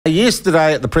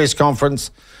Yesterday at the press conference,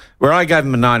 where I gave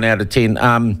him a 9 out of 10,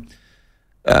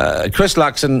 Chris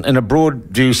Luxon, in a broad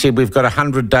view, said we've got a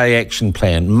 100-day action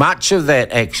plan. Much of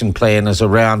that action plan is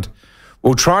around,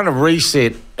 trying to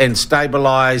reset and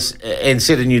stabilise and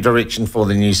set a new direction for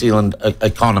the New Zealand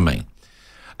economy.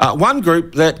 One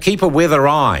group that keep a weather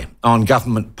eye on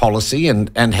government policy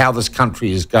and how this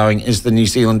country is going is the New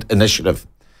Zealand Initiative.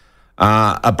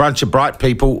 A bunch of bright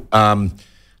people,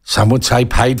 some would say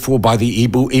paid for by the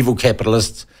evil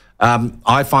capitalists.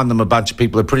 I find them a bunch of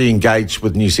people who are pretty engaged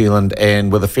with New Zealand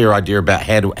and with a fair idea about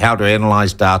how to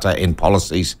analyse data and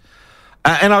policies.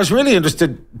 And I was really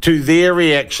interested to their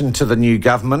reaction to the new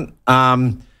government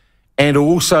and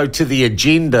also to the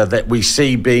agenda that we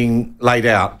see being laid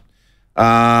out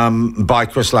by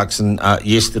Chris Luxon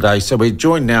yesterday. So we're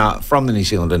joined now from the New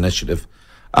Zealand Initiative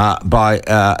by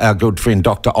our good friend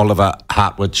Dr. Oliver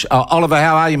Hartwich. Oliver,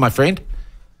 how are you, my friend?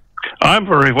 I'm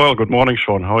very well. Good morning,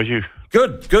 Sean. How are you?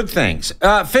 Good, thanks.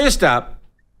 First up,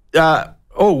 now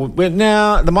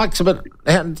the mic's a bit...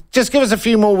 Just give us a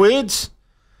few more words.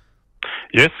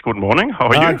 Yes, good morning. How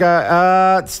are you?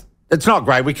 Okay, it's not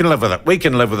great. We can live with it. We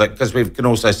can live with it because we can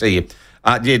also see you.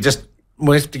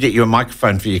 We have to get you a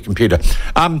microphone for your computer.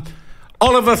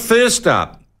 Oliver, first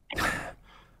up,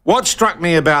 what struck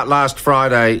me about last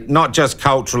Friday, not just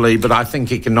culturally, but I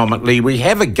think economically, we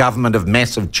have a government of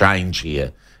massive change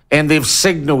here. And they've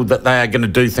signalled that they are going to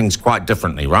do things quite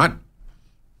differently, right?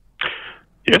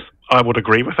 Yes, I would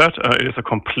agree with that. It is a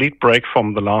complete break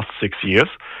from the last 6 years,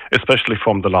 especially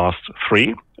from the last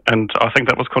 3. And I think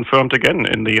that was confirmed again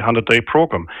in the 100-day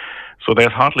program. So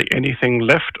there's hardly anything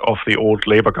left of the old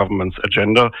Labour government's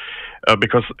agenda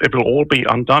because it will all be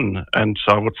undone. And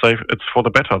I would say it's for the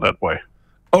better that way.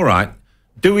 All right.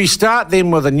 Do we start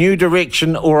then with a new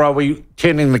direction or are we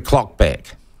turning the clock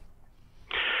back?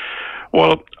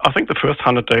 Well, I think the first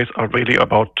 100 days are really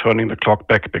about turning the clock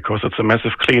back because it's a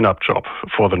massive clean-up job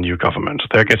for the new government.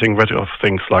 They're getting rid of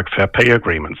things like fair pay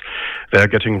agreements. They're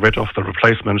getting rid of the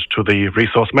replacement to the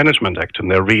Resource Management Act, and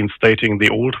they're reinstating the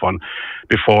old one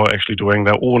before actually doing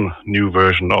their own new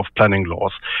version of planning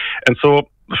laws. And so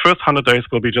the first 100 days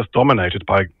will be just dominated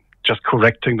by just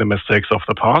correcting the mistakes of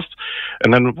the past.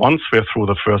 And then once we're through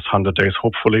the first 100 days,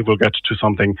 hopefully we'll get to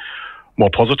something more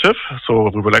positive, so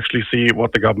we will actually see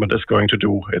what the government is going to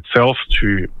do itself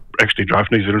to actually drive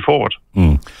New Zealand forward.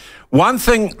 One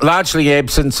thing largely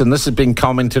absent, and this has been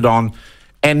commented on,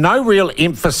 and no real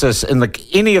emphasis in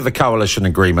any of the coalition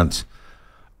agreements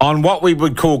on what we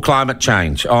would call climate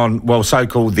change, on,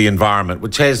 so-called the environment,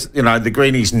 which has, the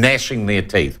Greenies gnashing their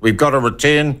teeth. We've got to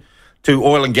return to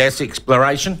oil and gas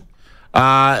exploration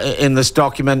in this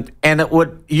document, and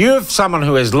you have someone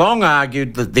who has long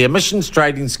argued that the emissions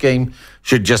trading scheme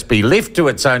should just be left to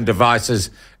its own devices,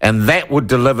 and that would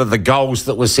deliver the goals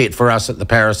that were set for us at the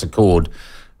Paris Accord.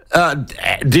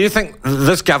 Do you think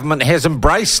this government has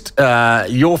embraced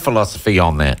your philosophy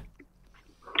on that?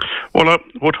 Well, I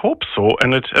would hope so,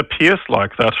 and it appears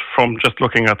like that from just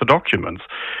looking at the documents.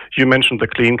 You mentioned the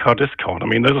clean car discount. I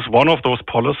mean, this is one of those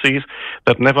policies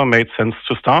that never made sense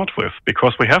to start with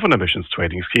because we have an emissions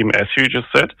trading scheme, as you just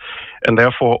said, and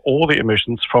therefore all the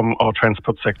emissions from our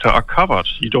transport sector are covered.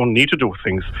 You don't need to do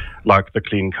things like the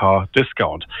clean car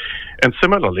discount. And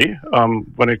similarly,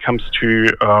 when it comes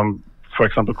to for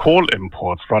example, coal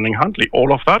imports running Huntley,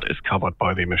 all of that is covered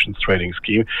by the emissions trading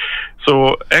scheme.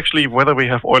 So actually, whether we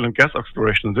have oil and gas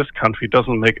exploration in this country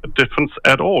doesn't make a difference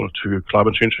at all to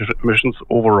climate change emissions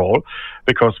overall,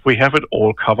 because we have it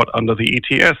all covered under the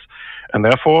ETS. And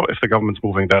therefore, if the government's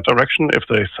moving that direction, if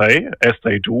they say, as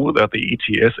they do, that the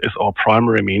ETS is our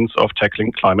primary means of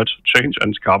tackling climate change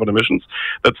and carbon emissions,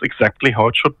 that's exactly how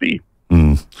it should be.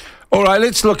 All right,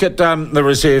 let's look at the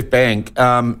Reserve Bank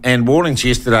and warnings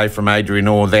yesterday from Adrian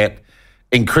Orr that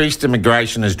increased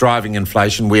immigration is driving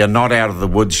inflation. We are not out of the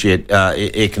woods yet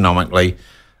economically.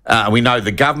 We know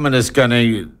the government is going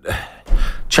to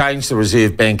change the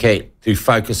Reserve Bank Act to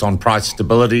focus on price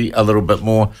stability a little bit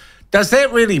more. Does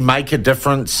that really make a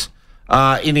difference,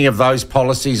 any of those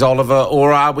policies, Oliver,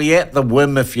 or are we at the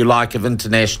whim, if you like, of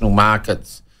international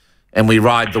markets? And we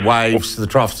ride the waves, the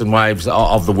troughs and waves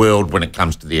of the world when it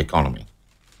comes to the economy?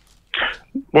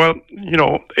 Well,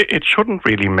 it shouldn't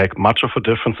really make much of a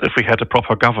difference if we had a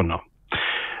proper governor.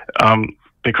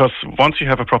 Because once you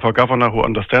have a proper governor who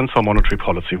understands how monetary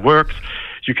policy works,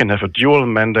 you can have a dual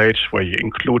mandate where you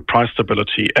include price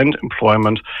stability and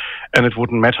employment, and it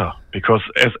wouldn't matter, because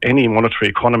as any monetary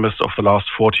economist of the last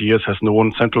 40 years has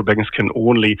known, central banks can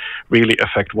only really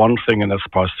affect one thing, and that's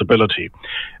price stability.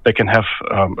 They can have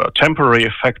a temporary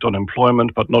effect on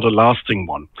employment, but not a lasting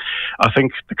one. I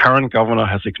think the current governor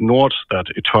has ignored that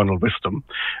eternal wisdom,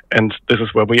 and this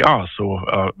is where we are.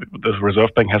 So the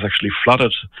Reserve Bank has actually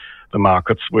flooded the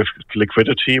markets with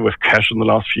liquidity, with cash in the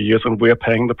last few years, and we're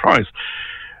paying the price.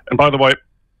 And by the way,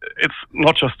 it's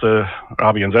not just the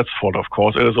RBNZ's fault, of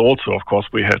course. It is also, of course,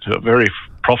 we had a very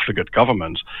profligate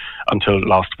government until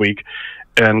last week.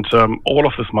 And all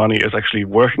of this money is actually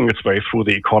working its way through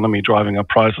the economy, driving up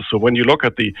prices. So when you look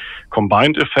at the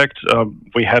combined effect,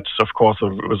 we had, of course, a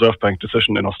Reserve Bank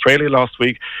decision in Australia last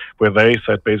week where they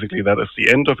said basically that is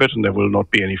the end of it and there will not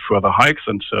be any further hikes.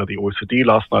 And the OECD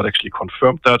last night actually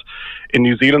confirmed that. In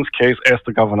New Zealand's case, as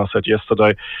the governor said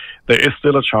yesterday, there is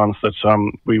still a chance that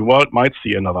we might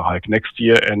see another hike next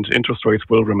year, and interest rates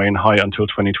will remain high until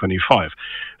 2025.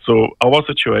 So our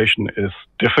situation is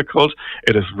difficult.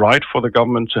 It is right for the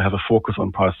government to have a focus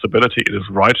on price stability. It is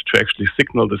right to actually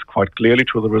signal this quite clearly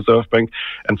to the Reserve Bank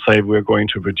and say we're going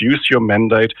to reduce your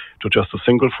mandate to just a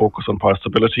single focus on price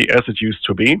stability as it used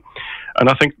to be. And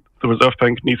I think the Reserve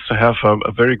Bank needs to have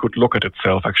a very good look at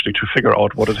itself, actually, to figure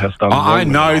out what it has done. I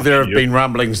know there have been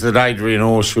rumblings that Adrian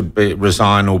Orr should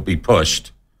resign or be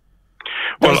pushed.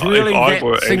 Well, Does really if I that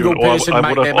were single Adrian Orr, person I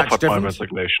make would that have much offered my difference?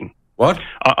 resignation. What?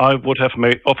 I would have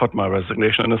offered my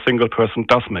resignation, and a single person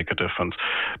does make a difference,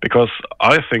 because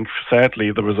I think,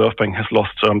 sadly, the Reserve Bank has lost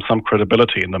some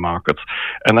credibility in the markets,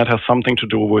 and that has something to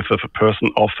do with the person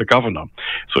of the governor.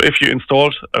 So if you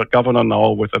installed a governor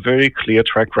now with a very clear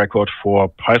track record for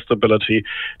price stability,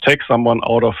 take someone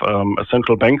out of a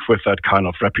central bank with that kind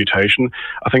of reputation,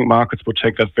 I think markets would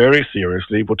take that very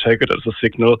seriously, would take it as a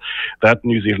signal that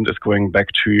New Zealand is going back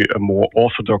to a more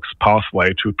orthodox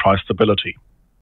pathway to price stability.